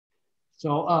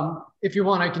So if you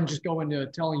want, I can just go into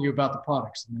telling you about the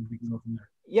products and then we can go from there.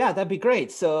 Yeah, that'd be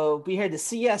great. So we heard the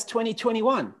CES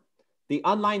 2021, the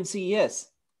online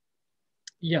CES.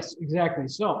 Yes, exactly.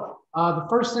 So the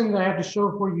first thing that I have to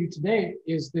show for you today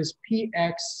is this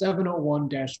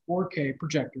PX701-4K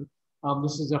projector.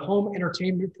 This is a home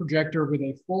entertainment projector with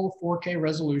a full 4K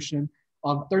resolution,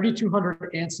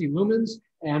 3200 ANSI lumens.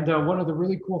 And one of the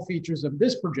really cool features of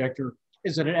this projector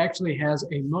is that it actually has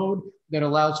a mode that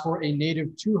allows for a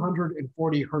native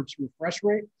 240 hertz refresh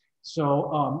rate.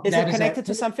 So is it connected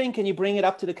to something? Can you bring it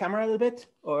up to the camera a little bit?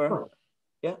 Or sure.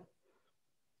 Yeah.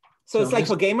 So it's like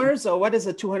for gamers, or what is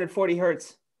it, 240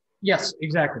 hertz? Yes,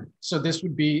 exactly. So this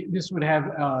would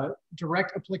have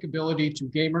direct applicability to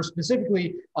gamers,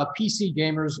 specifically PC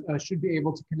gamers should be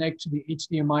able to connect to the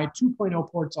HDMI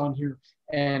 2.0 ports on here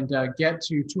and get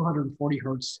to 240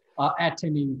 hertz at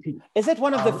 1080p. Is it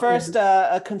one of the first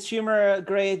consumer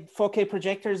grade 4K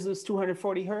projectors, those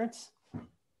 240 hertz?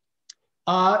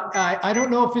 I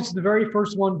don't know if it's the very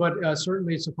first one, but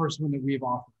certainly it's the first one that we've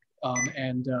offered.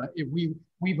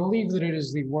 We believe that it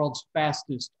is the world's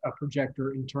fastest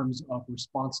projector in terms of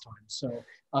response time. So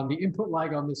the input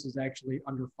lag on this is actually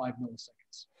under 5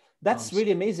 milliseconds. That's really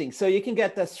amazing. So you can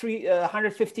get the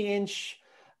 150-inch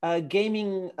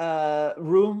gaming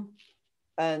room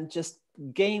and just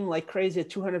game like crazy at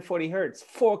 240 hertz,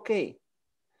 4K.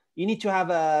 You need to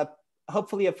have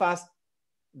hopefully a fast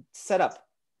setup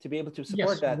to be able to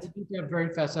support that. Yes, we have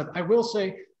very fast setup. I will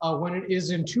say when it is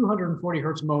in 240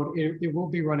 hertz mode, it will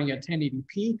be running at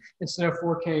 1080p instead of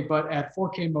 4K, but at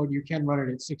 4K mode, you can run it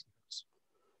at 60 hertz.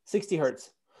 60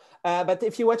 hertz. But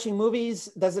if you're watching movies,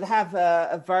 does it have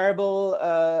a variable,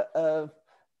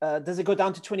 does it go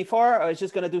down to 24 or it's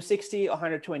just gonna do 60 or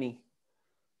 120?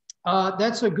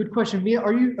 That's a good question. Mia,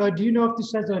 do you know if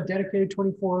this has a dedicated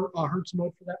 24 hertz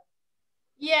mode for that?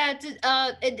 Yeah,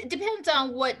 it depends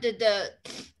on what the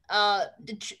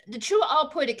true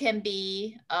output. It can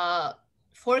be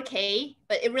 4K,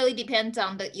 but it really depends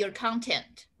on your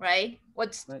content, right?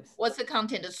 What's the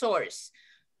content, the source?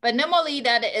 But normally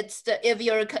that it's if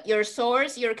your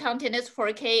source, your content is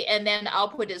 4K and then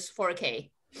output is 4K.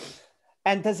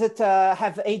 And does it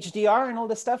have HDR and all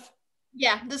this stuff?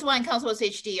 Yeah, this one comes with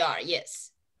HDR.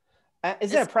 Yes.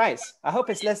 Is there a price? I hope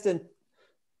it's less than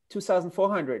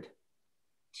 2,400.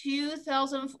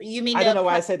 2,000. You mean? I don't know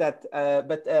why I say that,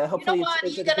 but hopefully you know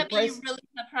what? You're gonna be really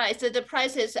surprised. So the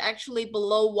price is actually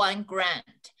below $1,000.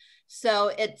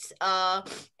 So it's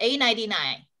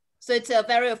 $899. So it's a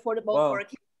very affordable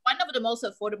 4K. One of the most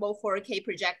affordable 4K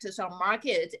projectors on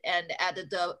market, and at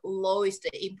the lowest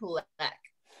input lag.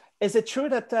 Is it true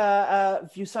that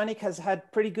ViewSonic has had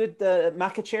pretty good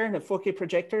market share in the 4K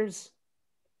projectors?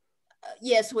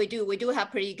 Yes, we do. We do have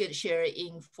pretty good share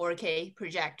in 4K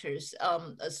projectors,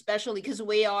 especially because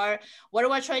what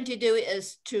we're trying to do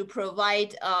is to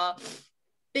provide a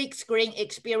big screen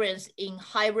experience in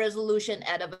high resolution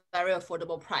at a very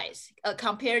affordable price.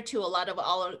 Compared to a lot of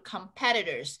our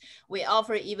competitors, we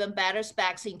offer even better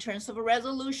specs in terms of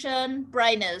resolution,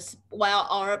 brightness, while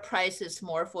our price is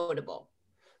more affordable.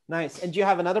 Nice. And do you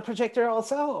have another projector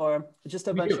also, or just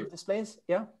a bunch of displays?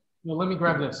 Yeah. Well, let me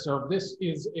grab this. So this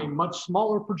is a much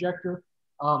smaller projector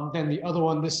than the other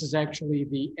one. This is actually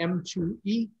the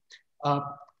M2e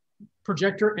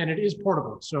projector, and it is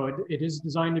portable. So it is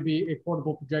designed to be a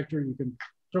portable projector. You can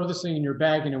throw this thing in your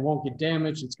bag and it won't get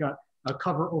damaged. It's got a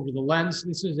cover over the lens.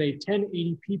 This is a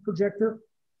 1080p projector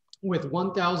with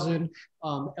 1,000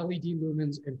 LED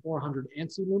lumens and 400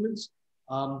 ANSI lumens.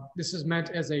 This is meant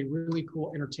as a really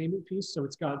cool entertainment piece. So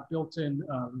it's got built-in,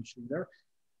 let me show you there,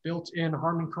 built-in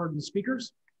Harman Kardon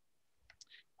speakers,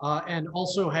 and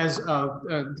also has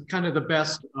kind of the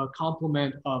best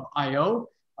complement of I/O,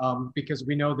 because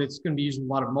we know that it's going to be used in a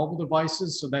lot of mobile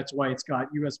devices. So that's why it's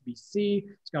got USB-C,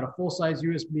 it's got a full-size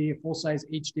USB, a full-size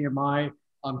HDMI,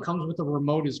 comes with a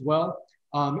remote as well.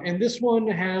 And this one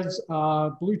has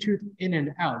Bluetooth in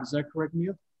and out. Is that correct,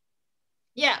 Mia?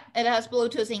 Yeah, it has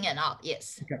Bluetooth in and out,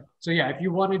 yes. Okay, so yeah, if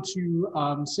you wanted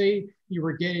to, say you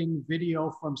were getting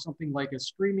video from something like a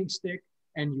streaming stick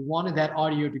and you wanted that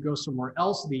audio to go somewhere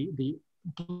else, the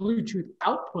Bluetooth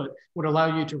output would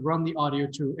allow you to run the audio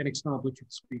to an external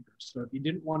Bluetooth speaker. So if you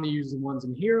didn't want to use the ones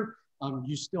in here,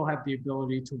 you still have the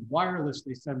ability to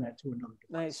wirelessly send that to another device.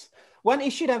 Nice. One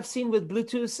issue that I've seen with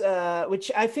Bluetooth,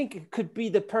 which I think could be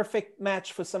the perfect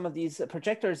match for some of these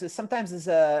projectors, is sometimes there's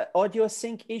an audio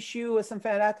sync issue or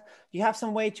something like that. Do you have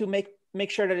some way to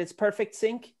make sure that it's perfect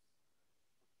sync?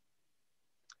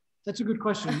 That's a good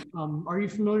question. Are you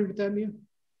familiar with that, Mia?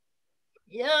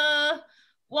 Yeah,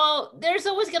 well, there's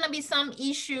always going to be some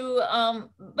issue,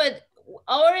 but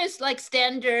ours is like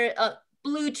standard.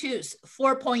 Bluetooth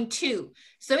 4.2.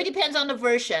 So it depends on the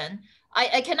version.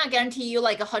 I cannot guarantee you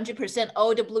like 100%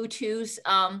 all the Bluetooth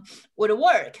would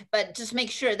work, but just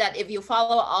make sure that if you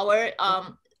follow our,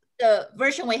 the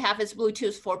version we have is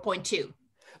Bluetooth 4.2.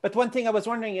 But one thing I was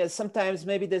wondering is sometimes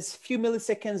maybe there's a few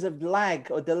milliseconds of lag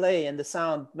or delay in the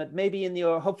sound, but maybe in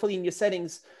your, hopefully in your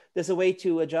settings, there's a way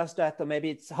to adjust that, or maybe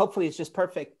it's, hopefully it's just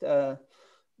perfect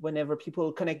whenever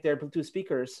people connect their Bluetooth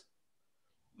speakers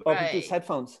or Bluetooth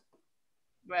headphones.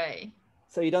 Right.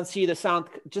 So you don't see the sound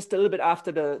just a little bit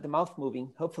after the mouth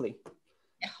moving, hopefully.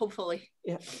 Yeah, hopefully.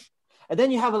 Yeah. And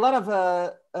then you have a lot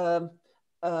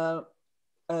of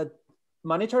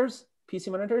monitors,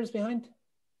 PC monitors behind?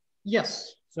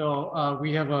 Yes. So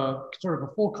we have a sort of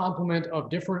a full complement of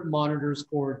different monitors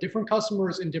for different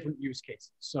customers in different use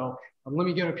cases. So let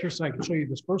me get up here so I can show you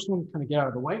this first one, kind of get out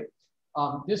of the way.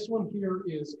 This one here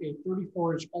is a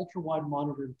 34-inch ultra-wide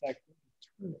monitor. In fact, let me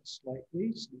turn it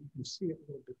slightly so you can see it a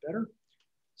little bit better.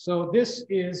 So this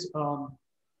is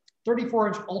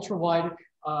 34-inch ultra-wide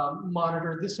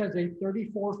monitor. This has a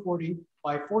 3440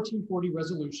 by 1440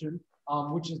 resolution,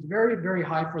 which is very, very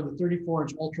high for the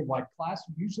 34-inch ultra-wide class.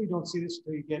 You usually don't see this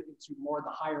until you get into more of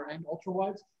the higher-end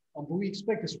ultra-wides, but we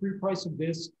expect the street price of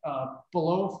this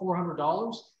below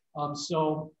 $400.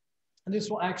 So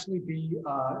this will actually be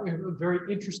a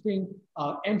very interesting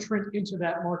entrant into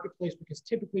that marketplace, because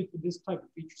typically for this type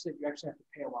of feature set, you actually have to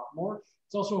pay a lot more.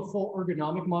 It's also a full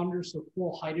ergonomic monitor, so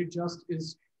full height adjust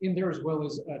is in there, as well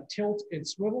as tilt and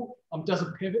swivel.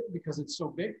 Doesn't pivot because it's so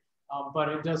big, but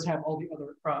it does have all the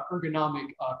other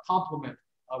ergonomic complement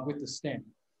with the stand.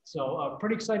 So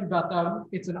pretty excited about that.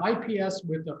 It's an IPS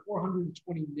with a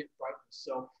 420 nit brightness,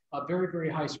 so very, very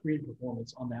high screen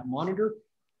performance on that monitor.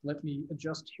 Let me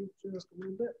adjust here just a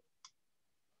little bit.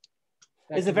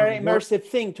 It's a very immersive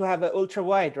thing to have an ultra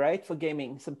wide, right? For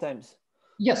gaming sometimes.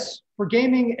 Yes, for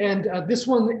gaming. And this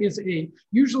one is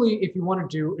usually if you want to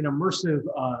do an immersive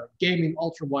gaming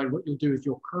ultra wide, what you'll do is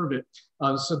you'll curve it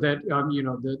so that, you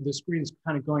know, the screen's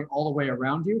kind of going all the way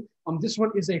around you. This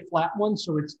one is a flat one,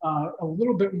 so it's a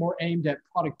little bit more aimed at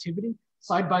productivity,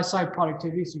 side-by-side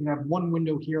productivity. So you can have one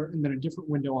window here and then a different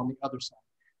window on the other side.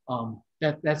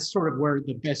 That's sort of where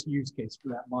the best use case for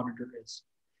that monitor is.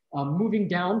 Moving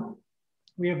down,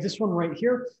 we have this one right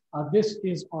here. This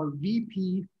is our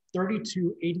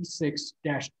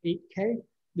VP3286-8K.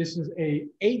 This is a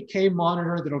 8K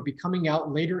monitor that'll be coming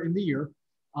out later in the year.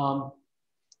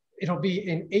 It'll be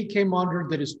an 8K monitor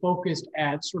that is focused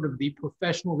at sort of the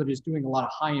professional that is doing a lot of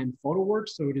high-end photo work.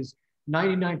 So it is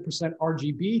 99%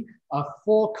 RGB,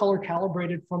 full color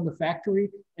calibrated from the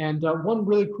factory. And one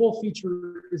really cool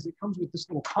feature is it comes with this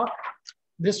little cup.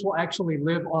 This will actually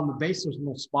live on the base. There's a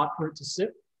little spot for it to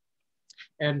sit.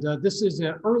 And this is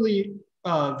an early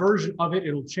version of it.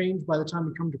 It'll change by the time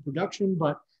we come to production,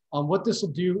 but what this will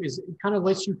do is it kind of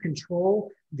lets you control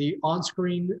the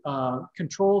on-screen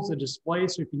controls, the display.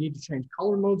 So if you need to change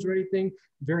color modes or anything,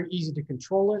 very easy to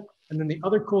control it. And then the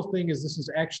other cool thing is this is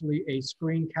actually a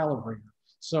screen calibrator.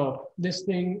 So this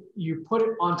thing, you put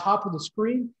it on top of the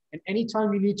screen, and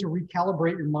anytime you need to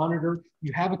recalibrate your monitor,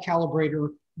 you have a calibrator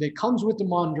that comes with the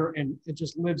monitor, and it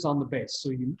just lives on the base.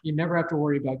 So you never have to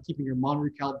worry about keeping your monitor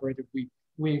calibrated. We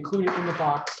include it in the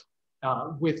box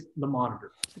with the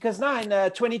monitor. Because now in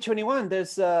 2021,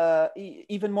 there's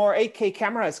even more 8K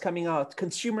cameras coming out.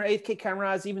 Consumer 8K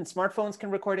cameras, even smartphones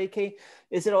can record 8K.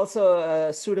 Is it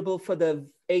also suitable for the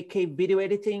 8K video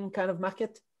editing kind of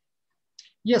market?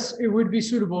 Yes, it would be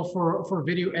suitable for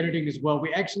video editing as well.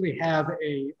 We actually have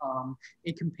a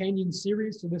companion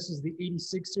series. So this is the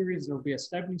 86 series. There will be a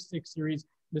 76 series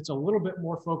that's a little bit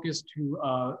more focused to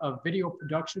a video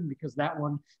production, because that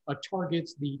one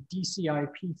targets the DCI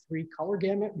P3 color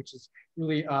gamut, which is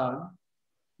really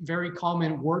very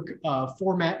common work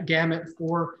format gamut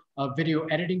for video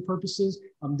editing purposes.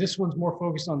 This one's more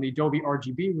focused on the Adobe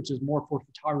RGB, which is more for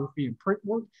photography and print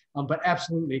work, but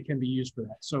absolutely it can be used for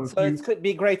that. So it could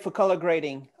be great for color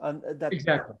grading on that.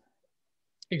 Exactly.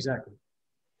 Exactly.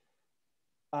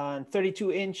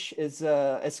 32-inch is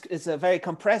a very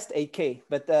compressed 8K,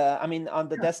 but I mean on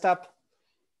the desktop.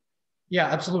 Yeah,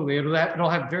 absolutely. It'll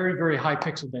have very, very high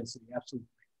pixel density. Absolutely.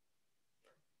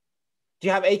 Do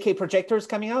you have 8K projectors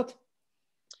coming out?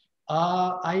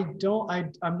 I'm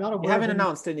not aware. You haven't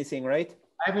announced anything, right?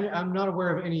 I'm not aware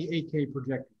of any 8K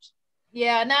projectors.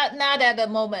 Yeah, not at the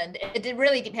moment. It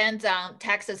really depends on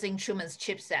Texas Instruments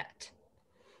chipset.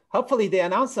 Hopefully they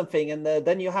announce something, and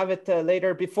then you have it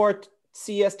later before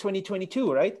CES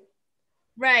 2022, right?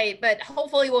 Right, but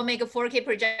hopefully we'll make a 4K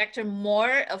projector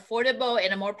more affordable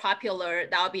and more popular.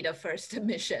 That'll be the first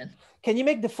mission. Can you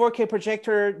make the 4K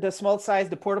projector the small size,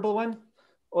 the portable one?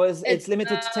 Or is it's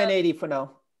limited to 1080 for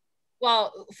now?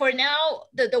 Well, for now,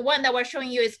 the one that we're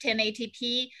showing you is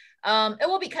 1080p. It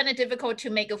will be kind of difficult to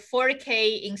make a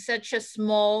 4K in such a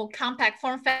small, compact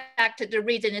form factor. The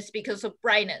reason is because of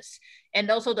brightness and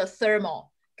also the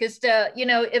thermal. Because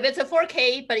if it's a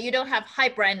 4K, but you don't have high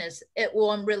brightness, it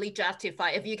won't really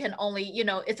justify. If you can only,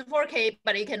 it's a 4K,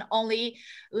 but you can only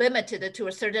limit it to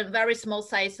a certain very small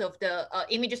size of the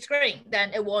image screen,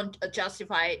 then it won't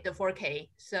justify the 4K.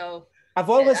 So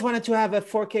I've always wanted to have a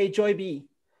 4K Joy-B.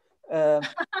 I'm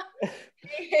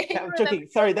joking.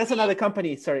 Sorry, that's another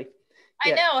company. Sorry.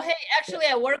 Yeah. I know. Hey, actually,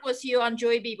 I worked with you on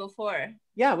Joy-B before.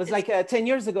 Yeah, it was like 10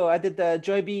 years ago. I did the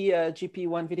Joy-B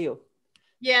GP1 video.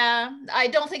 Yeah, I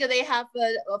don't think they have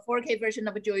a 4K version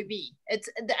of a Joy-B.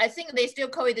 I think they still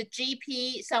call it a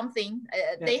GP something.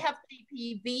 They have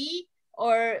GPV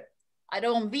or I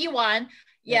don't know, V1.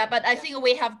 Yeah, but I think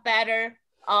we have better.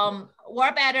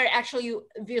 We're better. Actually,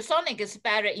 ViewSonic is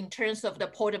better in terms of the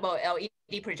portable LED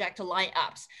projector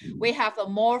lineups. We have a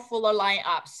more fuller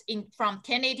lineups from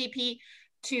 1080p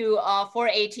to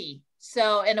 480.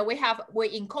 So, and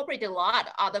we incorporate a lot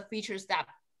of other features that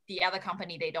the other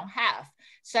company they don't have,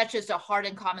 such as the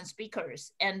hardened common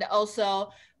speakers. And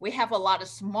also we have a lot of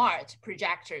smart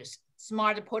projectors,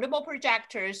 smart portable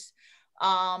projectors.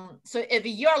 So if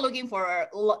you're looking for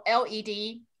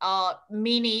LED,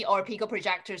 mini or Pico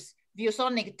projectors,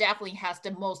 ViewSonic definitely has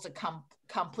the most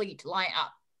complete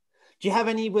lineup. Do you have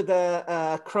any with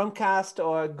a Chromecast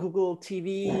or Google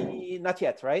TV? Not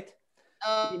yet, right?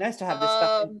 It'd be nice to have this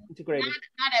stuff integrated.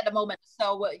 Not at the moment.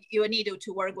 So you need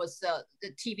to work with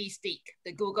the TV stick,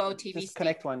 the Google TV Just stick.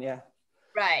 Connect one, yeah.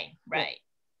 Right. Yeah.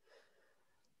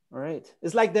 All right.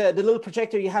 It's like the little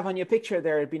projector you have on your picture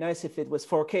there. It'd be nice if it was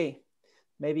 4K.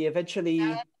 Maybe eventually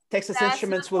Texas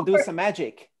Instruments will do some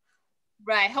magic.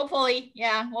 Right. Hopefully.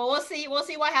 Yeah. Well, we'll see. We'll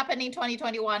see what happens in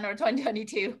 2021 or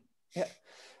 2022. Yeah.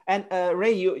 And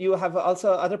Ray, you have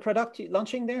also other product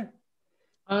launching there?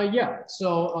 Yeah,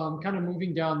 so kind of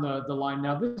moving down the line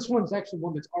now. This one's actually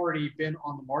one that's already been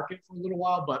on the market for a little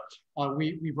while, but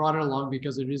we brought it along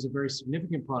because it is a very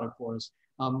significant product for us.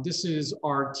 This is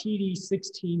our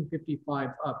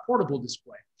TD1655 portable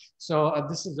display. So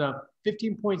this is a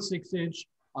 15.6-inch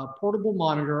portable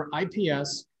monitor,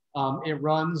 IPS. It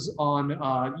runs on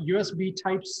USB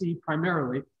Type-C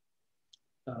primarily.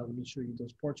 Let me show you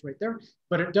those ports right there,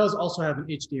 but it does also have an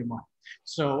HDMI.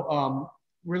 So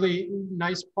really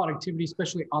nice productivity,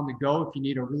 especially on the go if you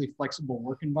need a really flexible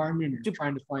work environment and you're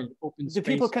trying to find an open space.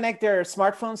 Do people connect their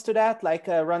smartphones to that, like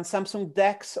run Samsung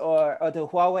DeX or the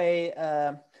Huawei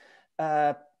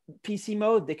PC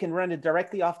mode? They can run it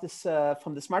directly off this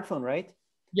from the smartphone, right?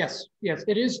 Yes,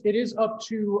 it is up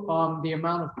to the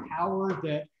amount of power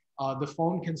that the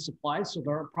phone can supply. So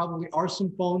there probably are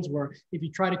some phones where if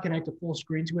you try to connect a full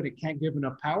screen to it, it can't give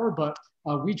enough power. But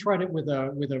we tried it with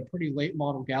a pretty late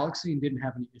model Galaxy and didn't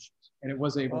have any issues, and it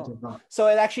was able to run. So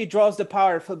it actually draws the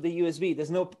power from the USB.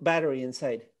 There's no battery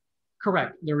inside.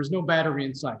 Correct. There is no battery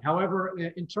inside. However,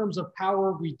 in terms of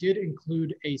power, we did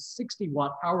include a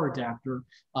 60-watt power adapter,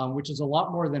 which is a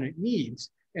lot more than it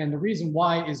needs. And the reason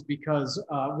why is because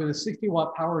with a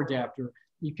 60-watt power adapter,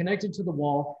 you connect it to the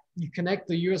wall, you connect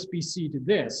the USB-C to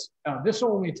this. This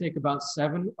will only take about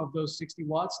 7 of those 60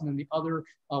 watts, and then the other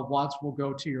watts will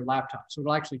go to your laptop. So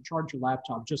it'll actually charge your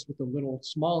laptop just with a little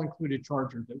small included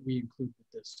charger that we include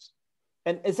with this.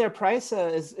 And is there a price?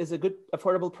 Is a good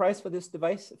affordable price for this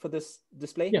device, for this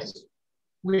display? Yes.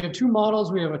 We have 2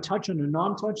 models. We have a touch and a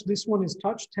non-touch. This one is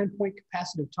touch, 10-point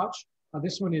capacitive touch.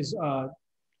 This one is a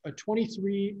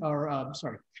 23, or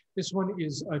sorry, this one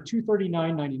is a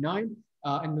 $239.99.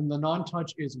 And then the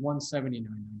non-touch is $179.99.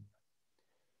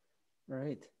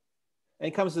 Right. And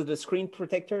it comes with the screen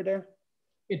protector there?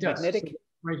 It does. Magnetic? So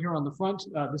right here on the front,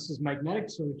 this is magnetic.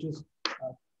 So it just,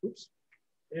 oops,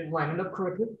 it lined it up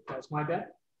correctly. That's my bad.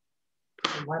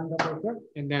 Line it up right there,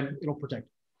 and then it'll protect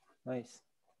it. Nice.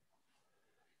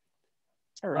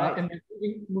 All right. And then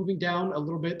moving down a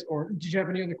little bit, or did you have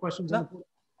any other questions? No.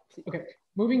 Okay.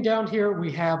 Moving down here,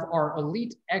 we have our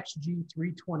Elite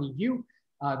XG320U.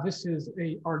 This is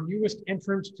our newest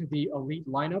entrant to the Elite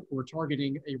lineup. We're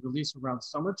targeting a release around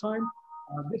summertime.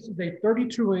 This is a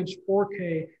 32-inch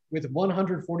 4K with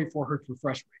 144 hertz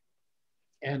refresh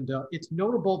rate. And it's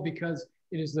notable because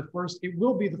it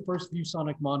will be the first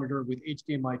ViewSonic monitor with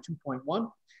HDMI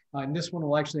 2.1. And this one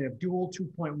will actually have dual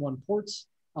 2.1 ports,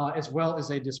 as well as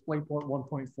a DisplayPort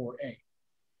 1.4a.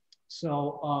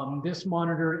 So this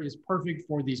monitor is perfect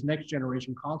for these next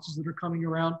generation consoles that are coming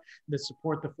around that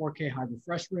support the 4K high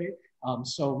refresh rate.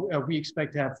 So we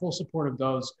expect to have full support of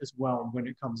those as well when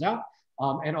it comes out.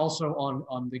 And also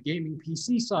on the gaming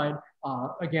PC side,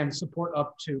 again, support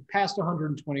up to past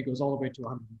 120, goes all the way to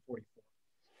 144.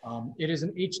 It is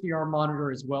an HDR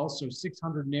monitor as well, so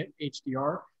 600 nit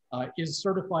HDR is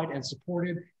certified and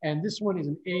supported. And this one is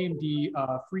an AMD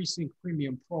FreeSync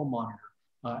Premium Pro monitor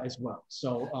as well.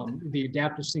 So the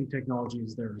adaptive sync technology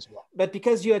is there as well. But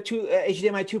because you are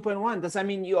HDMI 2.1, does that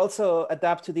mean you also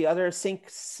adapt to the other sync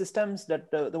systems, that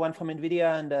the one from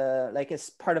NVIDIA and like as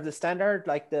part of the standard,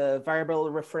 like the variable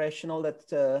refresh and all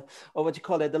that, or what you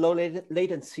call it, the low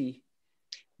latency?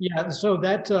 Yeah, so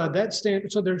that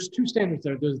standard, so there's two standards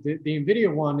there. There's the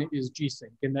NVIDIA one is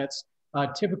G-Sync, and that's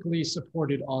typically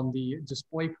supported on the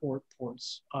DisplayPort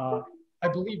ports. I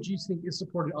believe G-Sync is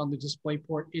supported on the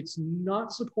DisplayPort. It's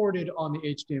not supported on the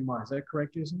HDMI. Is that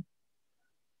correct, Jason?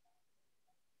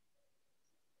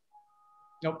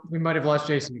 Nope, we might have lost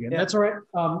Jason again. Yeah. That's all right.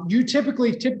 You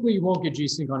typically you won't get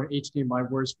G-Sync on an HDMI,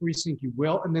 whereas FreeSync you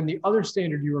will. And then the other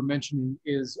standard you were mentioning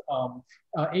is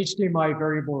HDMI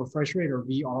variable refresh rate, or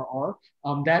VRR.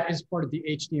 That is part of the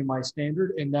HDMI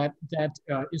standard, and that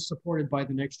is supported by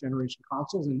the next generation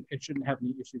consoles, and it shouldn't have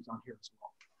any issues on here as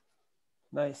well.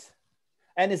 Nice.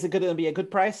 And is it going to be a good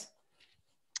price?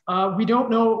 We don't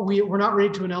know. We're not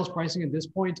ready to announce pricing at this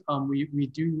point. We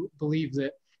do believe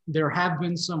that there have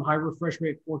been some high refresh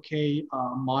rate 4K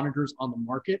monitors on the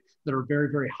market that are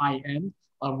very, very high end.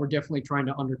 We're definitely trying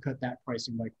to undercut that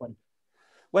pricing by quite a bit.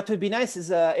 What would be nice is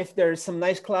if there's some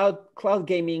nice cloud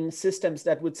gaming systems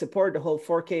that would support the whole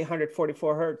 4K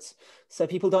 144 hertz. So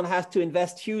people don't have to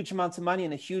invest huge amounts of money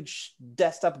in a huge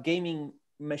desktop gaming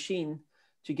machine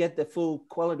to get the full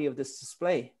quality of this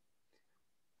display.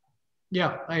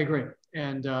 Yeah, I agree.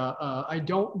 And I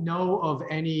don't know of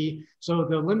any, so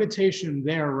the limitation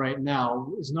there right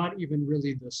now is not even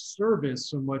really the service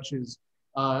so much as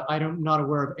I'm not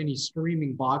aware of any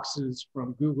streaming boxes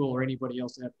from Google or anybody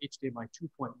else that have HDMI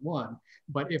 2.1,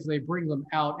 but if they bring them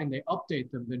out and they update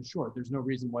them, then sure, there's no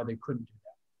reason why they couldn't do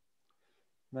that.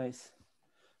 Nice.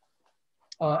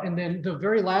 And then the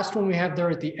very last one we have there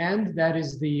at the end, that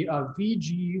is the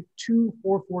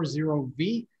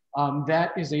VG2440V.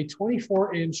 That is a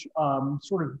 24-inch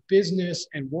sort of business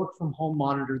and work from home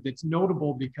monitor that's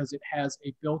notable because it has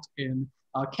a built-in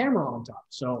camera on top.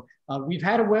 So we've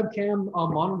had a webcam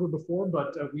monitor before,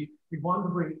 but we wanted to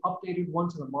bring an updated one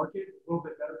to the market, a little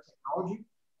bit better technology.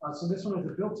 So this one has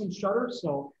a built-in shutter.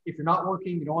 So if you're not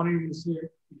working, you don't want anyone to see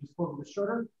it, you just close the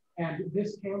shutter. And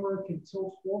this camera can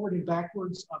tilt forward and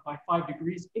backwards by 5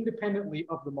 degrees independently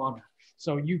of the monitor.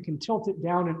 So you can tilt it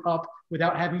down and up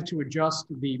without having to adjust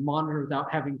the monitor,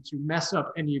 without having to mess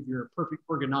up any of your perfect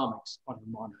ergonomics on your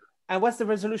monitor. And what's the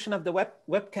resolution of the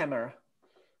web camera?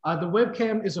 The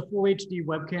webcam is a full HD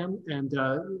webcam, and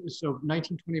so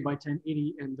 1920 by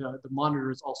 1080, and the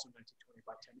monitor is also 1920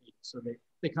 by 1080. So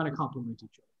they kind of complement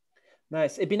each other.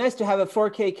 Nice. It'd be nice to have a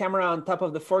 4K camera on top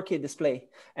of the 4K display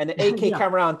and an 8K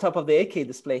camera on top of the 8K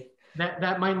display.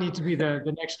 That might need to be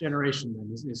the next generation then,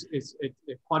 is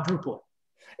quadruple.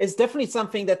 It's definitely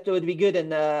something that would be good in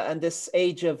this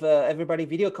age of everybody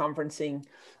video conferencing.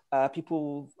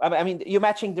 People, I mean, you're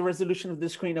matching the resolution of the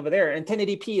screen over there, and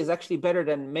 1080p is actually better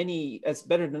than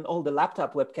better than all the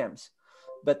laptop webcams.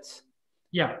 But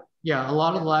yeah, a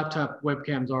lot of the laptop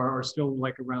webcams are still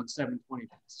like around 720.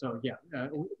 So yeah,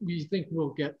 we think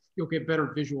you'll get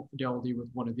better visual fidelity with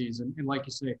one of these. And like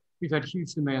you say, we've had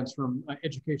huge demands from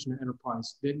education and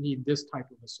enterprise that need this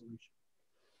type of a solution.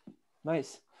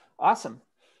 Nice, awesome.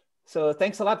 So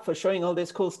thanks a lot for showing all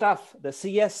this cool stuff. The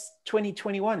CES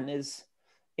 2021 is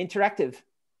interactive,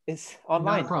 is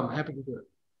online. No problem, happy to do it.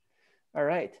 All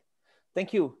right,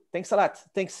 thank you. Thanks a lot.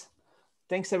 Thanks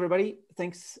everybody.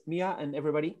 Thanks Mia and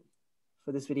everybody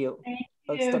for this video. Thank you.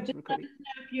 Just let us know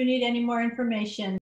if you need any more information.